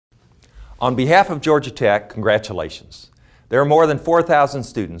On behalf of Georgia Tech, congratulations. There are more than 4,000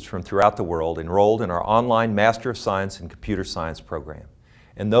 students from throughout the world enrolled in our online Master of Science in Computer Science program.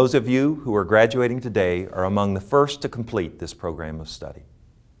 And those of you who are graduating today are among the first to complete this program of study.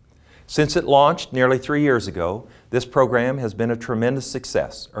 Since it launched nearly 3 years ago, this program has been a tremendous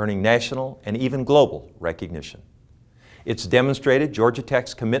success, earning national and even global recognition. It's demonstrated Georgia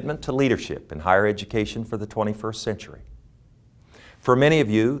Tech's commitment to leadership in higher education for the 21st century. For many of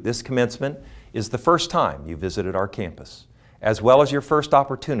you, this commencement is the first time you visited our campus, as well as your first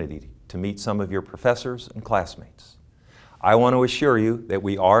opportunity to meet some of your professors and classmates. I want to assure you that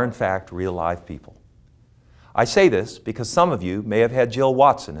we are in fact real live people. I say this because some of you may have had Jill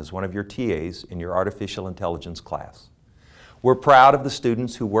Watson as one of your TAs in your artificial intelligence class. We're proud of the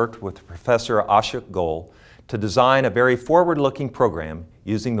students who worked with Professor Ashok Goel to design a very forward-looking program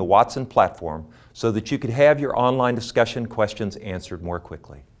using the Watson platform so that you could have your online discussion questions answered more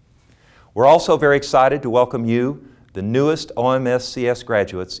quickly. We're also very excited to welcome you, the newest OMS CS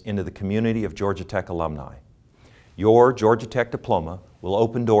graduates, into the community of Georgia Tech alumni. Your Georgia Tech diploma will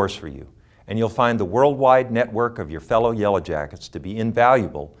open doors for you, and you'll find the worldwide network of your fellow Yellow Jackets to be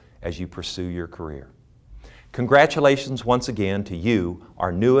invaluable as you pursue your career. Congratulations once again to you,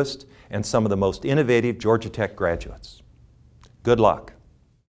 our newest and some of the most innovative Georgia Tech graduates. Good luck.